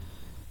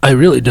I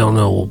really don't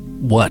know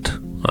what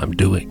I'm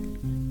doing.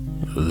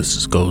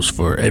 This goes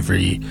for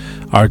every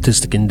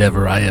artistic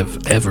endeavor I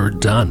have ever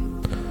done,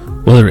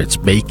 whether it's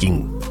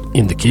baking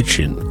in the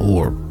kitchen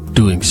or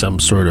doing some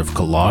sort of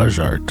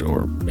collage art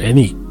or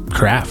any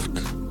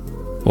craft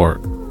or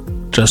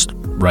just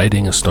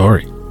writing a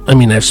story. I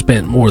mean, I've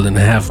spent more than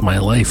half my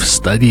life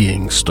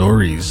studying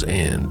stories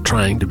and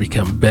trying to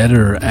become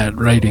better at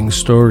writing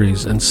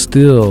stories, and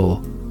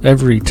still,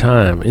 every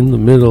time in the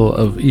middle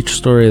of each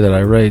story that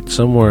I write,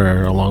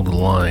 somewhere along the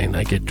line,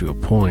 I get to a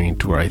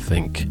point where I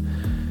think,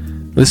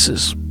 this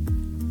is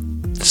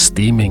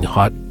steaming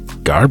hot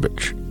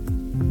garbage.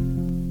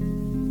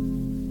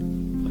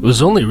 It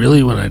was only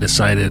really when I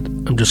decided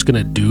I'm just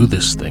going to do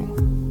this thing.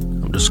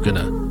 I'm just going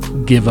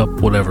to give up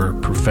whatever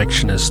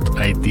perfectionist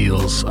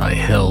ideals I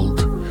held,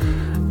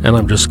 and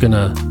I'm just going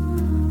to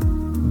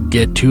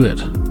get to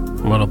it.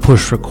 I'm going to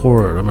push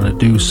record. I'm going to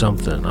do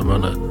something. I'm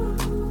going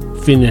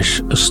to finish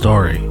a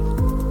story.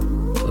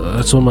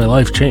 That's when my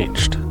life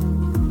changed.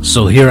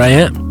 So here I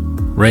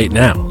am, right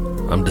now.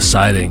 I'm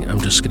deciding I'm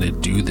just going to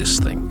do this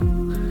thing.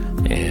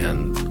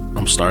 And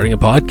I'm starting a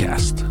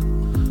podcast.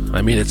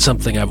 I mean, it's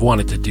something I've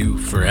wanted to do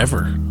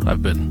forever.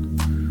 I've been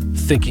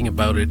thinking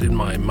about it in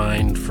my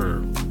mind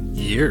for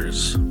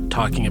years,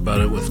 talking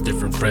about it with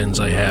different friends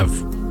I have,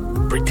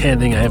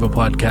 pretending I have a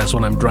podcast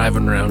when I'm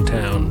driving around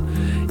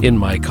town in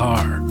my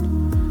car.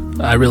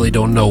 I really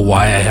don't know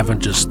why I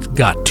haven't just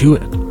got to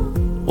it.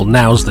 Well,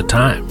 now's the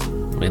time.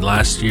 I mean,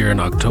 last year in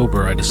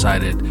October, I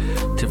decided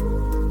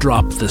to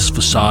drop this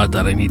facade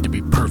that I need to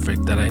be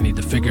perfect, that I need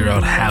to figure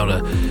out how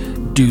to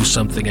do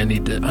something. I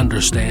need to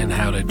understand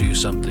how to do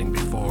something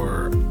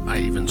before I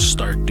even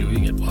start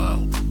doing it.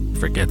 Well,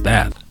 forget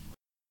that.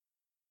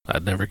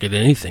 I'd never get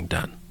anything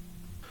done.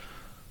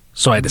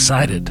 So I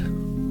decided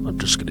I'm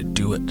just going to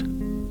do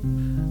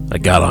it. I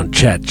got on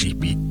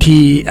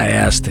ChatGPT. I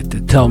asked it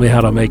to tell me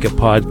how to make a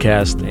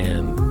podcast,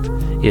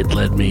 and it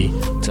led me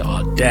to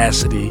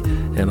Audacity,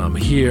 and I'm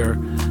here,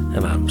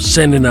 and I'm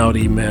sending out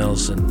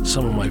emails, and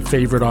some of my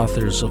favorite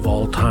authors of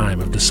all time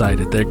have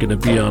decided they're going to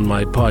be on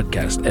my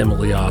podcast.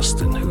 Emily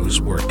Austin, whose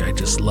work I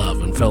just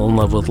love and fell in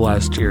love with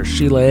last year.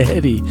 Sheila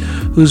Heti,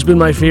 who's been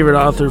my favorite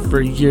author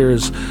for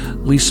years.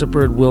 Lisa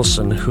Bird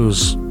Wilson,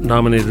 who's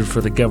nominated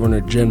for the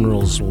Governor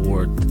General's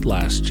Award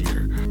last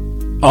year.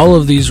 All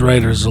of these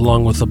writers,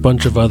 along with a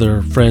bunch of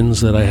other friends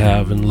that I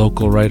have and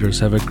local writers,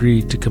 have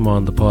agreed to come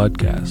on the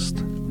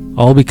podcast.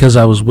 All because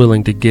I was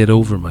willing to get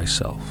over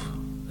myself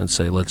and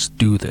say, let's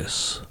do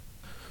this.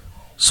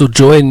 So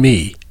join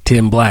me,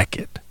 Tim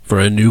Blackett, for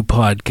a new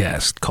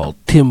podcast called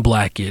Tim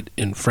Blackett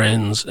and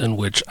Friends, in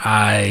which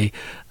I,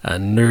 a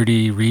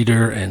nerdy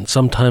reader and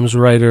sometimes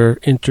writer,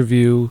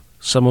 interview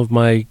some of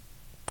my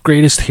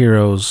greatest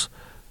heroes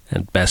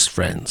and best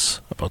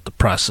friends about the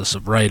process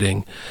of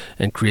writing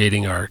and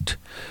creating art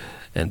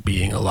and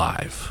being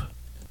alive.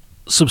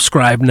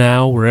 Subscribe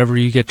now wherever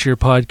you get your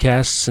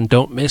podcasts, and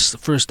don't miss the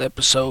first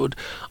episode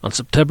on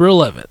September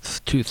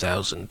 11th,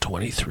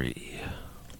 2023.